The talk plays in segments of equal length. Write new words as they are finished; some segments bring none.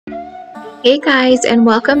Hey guys, and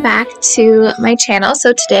welcome back to my channel.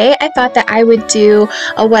 So today I thought that I would do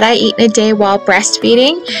a what I eat in a day while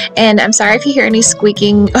breastfeeding, and I'm sorry if you hear any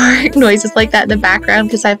squeaking or noises like that in the background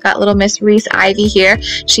because I've got little Miss Reece Ivy here.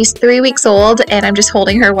 She's 3 weeks old and I'm just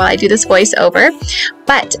holding her while I do this voiceover.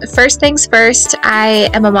 But first things first, I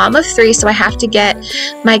am a mom of 3, so I have to get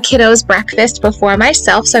my kiddos breakfast before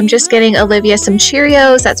myself. So I'm just getting Olivia some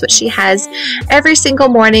Cheerios. That's what she has every single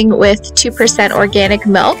morning with 2% organic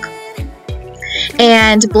milk.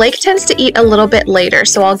 And Blake tends to eat a little bit later,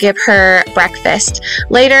 so I'll give her breakfast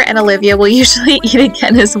later, and Olivia will usually eat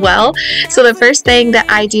again as well. So the first thing that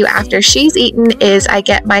I do after she's eaten is I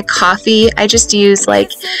get my coffee. I just use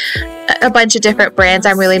like a bunch of different brands.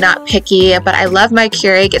 I'm really not picky, but I love my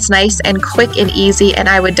Keurig. It's nice and quick and easy, and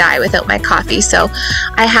I would die without my coffee. So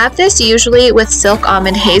I have this usually with silk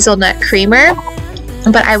almond hazelnut creamer,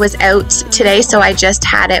 but I was out today, so I just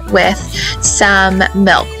had it with some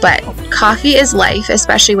milk. But coffee is life,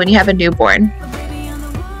 especially when you have a newborn.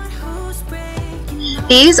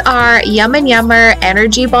 These are Yum and Yummer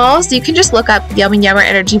energy balls. You can just look up Yum and Yummer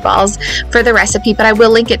energy balls for the recipe, but I will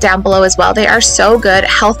link it down below as well. They are so good,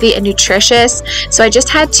 healthy, and nutritious. So I just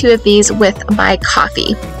had 2 of these with my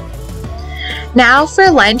coffee. Now for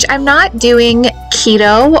lunch, I'm not doing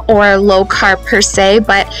keto or low carb per se,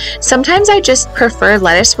 but sometimes I just prefer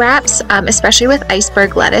lettuce wraps, especially with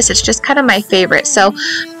iceberg lettuce. It's just kind of my favorite. So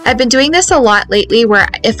I've been doing this a lot lately where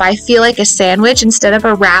if I feel like a sandwich, instead of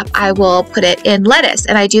a wrap, I will put it in lettuce.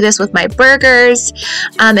 And I do this with my burgers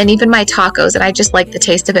and even my tacos, and I just like the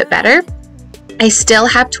taste of it better. I still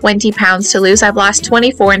have 20 pounds to lose. I've lost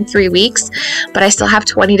 24 in 3 weeks, but I still have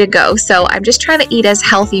 20 to go. So I'm just trying to eat as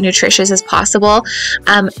healthy, nutritious as possible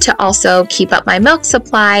to also keep up my milk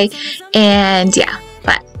supply. And yeah,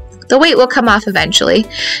 but the weight will come off eventually.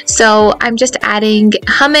 So I'm just adding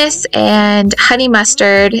hummus and honey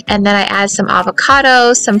mustard, and then I add some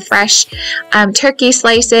avocado, some fresh turkey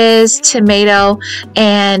slices, tomato,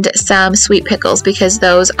 and some sweet pickles because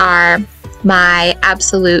those are my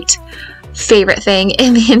absolute favorite thing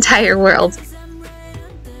in the entire world.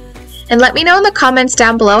 And let me know in the comments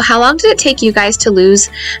down below, how long did it take you guys to lose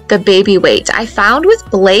the baby weight? I found with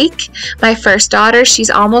Blake, my first daughter, she's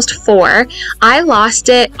almost 4, I lost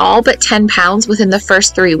it all but 10 pounds within the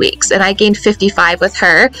first 3 weeks, and I gained 55 with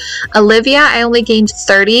her. Olivia, I only gained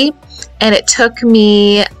 30, and it took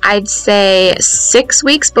me, I'd say 6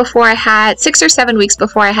 weeks before I had, 6 or 7 weeks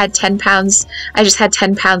before I had 10 pounds. I just had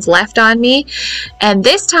 10 pounds left on me. And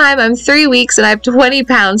this time I'm 3 weeks and I have 20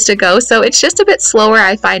 pounds to go. So it's just a bit slower,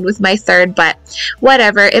 I find, with my third, but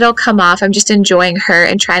whatever, it'll come off. I'm just enjoying her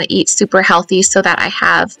and trying to eat super healthy so that I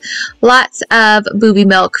have lots of booby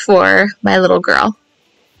milk for my little girl.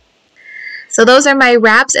 So those are my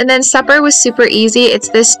wraps, and then supper was super easy. It's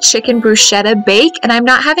this chicken bruschetta bake, and I'm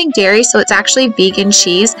not having dairy, so it's actually vegan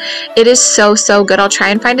cheese. It is so, so good. I'll try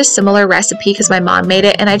and find a similar recipe because my mom made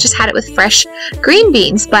it, and I just had it with fresh green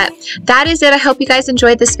beans. But that is it. I hope you guys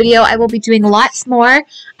enjoyed this video. I will be doing lots more.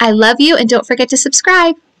 I love you, and don't forget to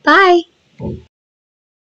subscribe. Bye!